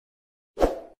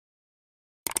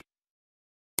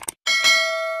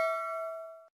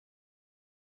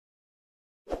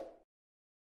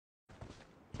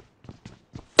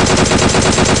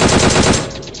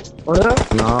अरे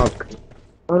नॉक।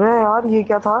 अरे यार ये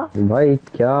क्या था? भाई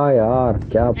क्या यार,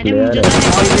 क्या अरे प्लेयर मुझे है। तो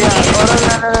अरे हैकिंग यार, नहीं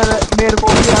है। अरे मेरे को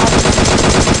भी यार।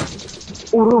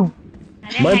 उरुम।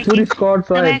 अरे भाई पूरी हैकिंग, स्क्वाड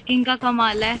सब साइड। हैकिंग का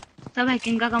कमाल है। सब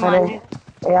हैकिंग का अरे कमाल है।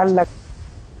 यार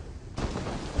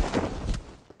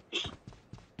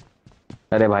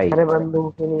अरे भाई अरे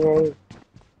बंदूक ही नहीं है।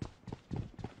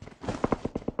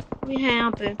 कोई है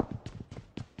यहाँ पे?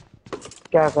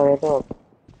 क्या करे तो?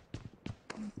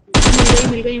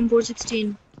 मिल गई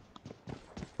M416।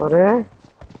 अरे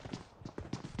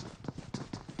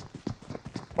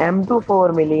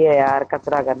M24 मिली है यार,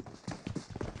 कचरा गन।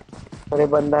 अरे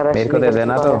बंदा रश मेरे को नहीं दे कर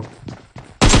देना चुका तो। है।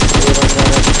 ये बंदा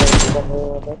रश कर चुका है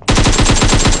यहाँ पे।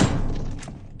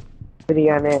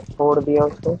 प्रिया ने फोड़ दिया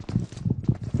उसको।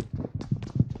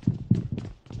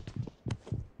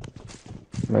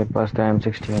 मेरे पास तो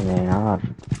M16 है यार।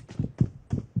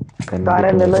 गन भी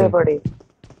कारें तो ले मिल लो, ये गई। पड़ी।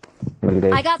 मिल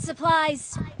गई। I got supplies.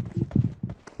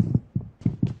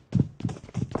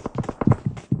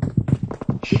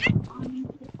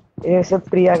 ये सब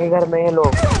प्रिया के घर में है,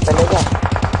 लोग चलेगा।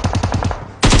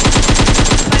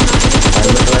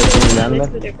 हेलमेट वाइट ध्यान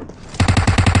दे। देखो।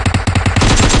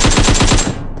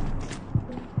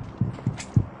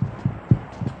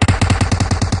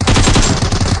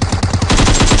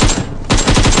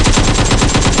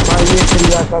 भाई ये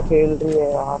प्रिया का खेल रही है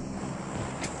यार।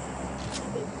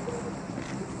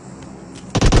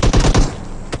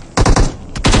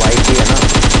 वाइट ही है ना।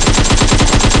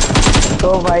 तो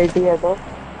वाइट ही है तो।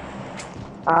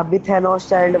 आप भी थैनोस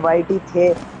चाइल्ड वाइट ही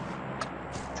थे।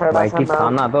 थोड़ा वाइट सा ही था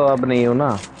नाम। ना, तो अब नहीं हूं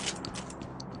ना।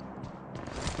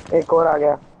 एक और आ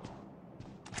गया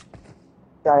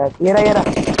शायद। ये रहा।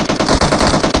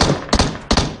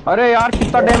 अरे यार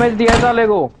कितना डैमेज दिया है साले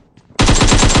को।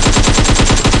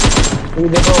 ये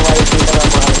देखो वाइट ही का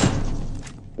मार।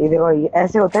 ये देखो, ये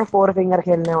ऐसे होते हैं फोर फिंगर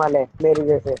खेलने वाले मेरी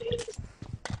जैसे। हैं?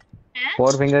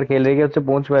 फोर फिंगर खेल रही है, उससे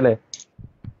पूछ पहले।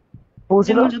 पूछ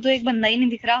अरे लो। मुझे तो एक बंदा ही नहीं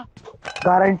दिख रहा।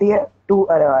 गारंटी है टू।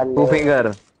 अरे टू वाले। फिंगर।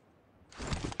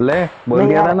 ले, बोल नहीं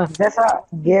दिया था यार, ना। जैसा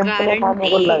गेम प्ले था मेरे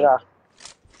को गारंटी। लगा।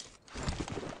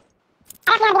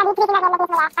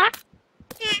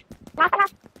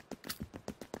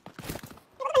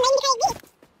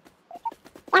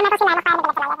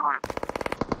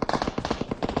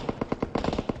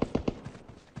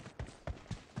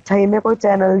 सही में कोई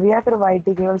चैनल भी है फिर वाइट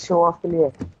ही केवल शो ऑफ के लिए?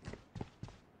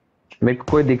 मेरे को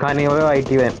कोई दिखा नहीं होगा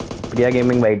आईटी में। प्रिया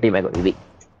गेमिंग वाईटी में कोई भी।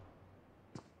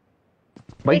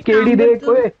 भाई एक केडी काम कर देख,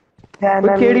 तू। ओए ओए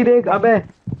चैनल केडी देख। अबे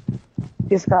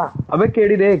किसका? अबे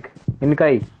केडी देख। इनका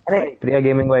ही। अरे प्रिया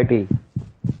गेमिंग वाईटी।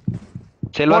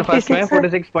 सिल्वर फर्स्ट में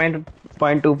 46।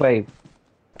 46.25।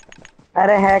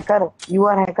 अरे हैकर, यू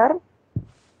आर हैकर।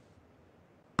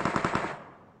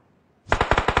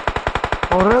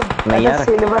 और नहीं अच्छा यार।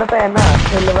 सिल्वर पे है ना,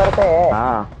 सिल्वर पे है।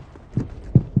 हाँ,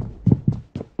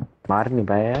 मार नहीं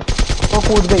पाया यार। वो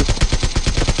कूद गई।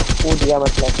 कूद गया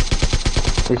मतलब।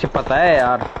 इसे पता है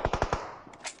यार।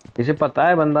 इसे पता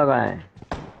है बंदा कहाँ है।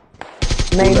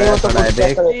 नहीं कूद नहीं, आया वो तो खड़ा कूद है गया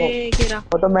था देख। देखो। गिरा।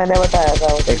 वो तो मैंने बताया था,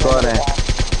 वो तो एक मैंने और है। बताया।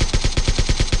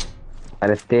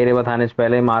 अरे तेरे बताने से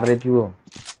पहले ही मार रही थी वो।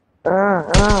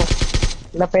 हाँ हाँ,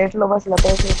 लपेट लो बस,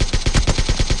 लपेट लो।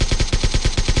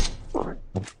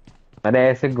 अरे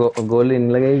ऐसे गोली नहीं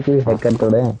लगेगी कि हैकर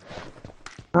थोड़े हैं।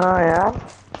 हाँ यार।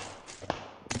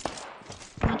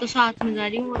 मैं तो साथ में जा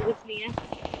रही हूँ और कुछ नहीं है।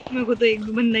 मेरे को तो एक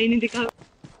भी बंदा ही नहीं दिखा।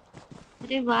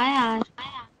 अरे वाह यार।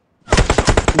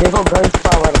 देखो गर्ल्स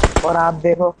पावर। और आप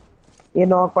देखो, ये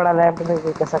नॉक पड़ा लेफ्ट में,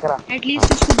 कोई कसक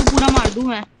एटलीस्ट इसको तो पूरा मार दूं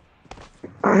मैं।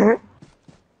 रहा।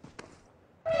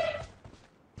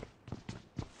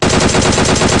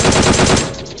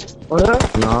 अरे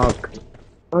नॉक।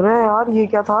 अरे यार ये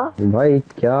क्या था? भाई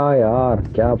क्या यार,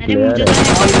 क्या अरे प्लेयर मुझे तो है।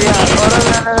 अरे हैकिंग नहीं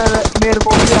यार, है। अरे मेरे को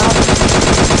भी यार।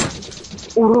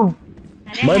 उरुम।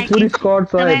 अरे भाई पूरी हैकिंग, स्क्वाड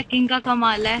सब साइड। हैकिंग का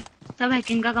कमाल है। सब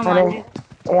हैकिंग का अरे कमाल है।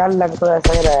 यार लग तो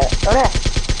ऐसा ही रहा है। अरे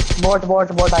बोट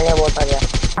बोट बोट आ गया, बोट आ गया।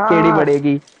 केड़ी हाँ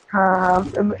बढ़ेगी। हाँ हाँ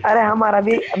हाँ। अरे हमारा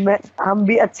भी हम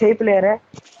भी अच्छे ही प्लेयर है।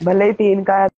 भले ही तीन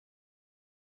का है।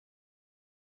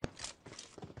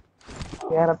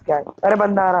 यार अब क्या है? अरे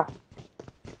बंदा आ रहा।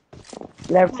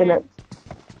 लेफ्ट से हैं? लेफ्ट।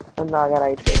 बंदा आ गया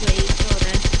राइट अरे से। भाई क्या हो रहा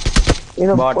है? ये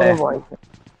तो बॉट पूरे है। बॉयज है।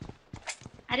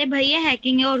 अरे भाई ये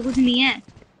हैकिंग है और कुछ नहीं है।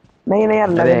 नहीं नहीं यार,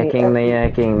 लग अरे नहीं हैकिंग नहीं है,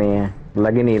 हैकिंग नहीं है।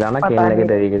 लग ही नहीं रहा ना पता खेलने के नहीं।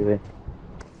 तरीके से।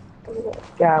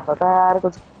 क्या पता यार,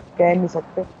 कुछ कह नहीं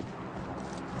सकते। ये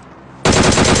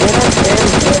ना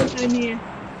सेम। पता नहीं है।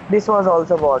 This was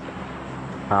also bot.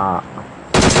 हाँ।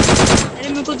 अरे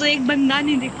मेरे को तो एक बंदा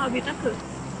नहीं दिखा अभी तक।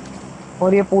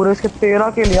 और ये पूरे इसके 13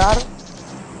 किल यार।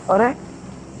 अरे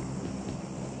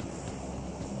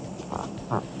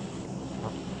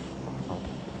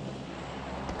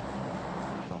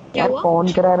क्या यार हुआ?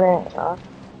 फोन करा रहे हैं यार,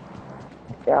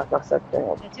 क्या कर सकते हैं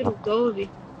अब। अच्छा रुक जाओ अभी।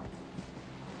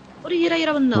 और ये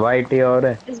रहा बंदा। वाइट ही और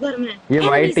है, इस घर में। ये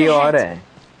वाइट एनिमीज ही और अहेड। है।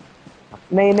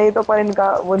 नहीं नहीं, तो पर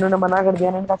इनका वो इन्होंने मना कर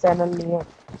दिया ना, इनका चैनल नहीं है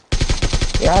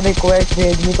यार, रिक्वेस्ट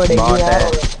भेजनी पड़ेगी बॉट यार।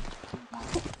 है,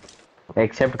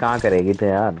 एक्सेप्ट कहाँ करेगी तो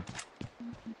यार।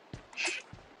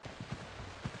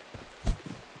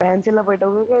 पेन से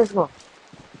लपेटोगे क्या इसको?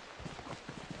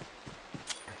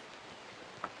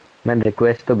 मैंने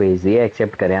रिक्वेस्ट तो भेज दी है,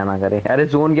 एक्सेप्ट करे या ना करे। अरे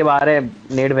जोन के बाहर है,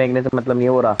 नेट फेंकने से मतलब नहीं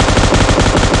हो रहा।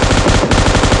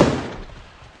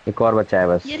 एक और बच्चा है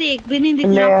बस। यार एक भी नहीं दिख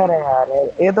रहा। प्लेयर है यार,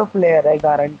 ये तो प्लेयर है,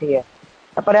 गारंटी है।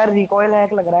 पर यार रिकॉइल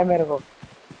हैक लग रहा है मेरे को।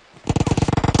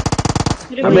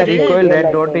 मेरे को अबे लग रहा है। रिकॉइल ये रेड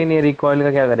लग डॉट गई। ही नहीं, रिकॉइल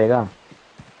का क्या करेगा।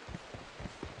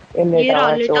 ये ये लेटा रहा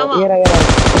हुआ है लेटा चोर, हुआ। ये रहा।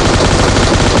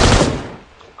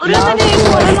 अरे मैंने लास्ट एक किल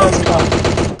मारा अभी तक लास्ट इनका। में।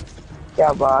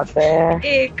 क्या बात है।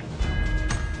 एक।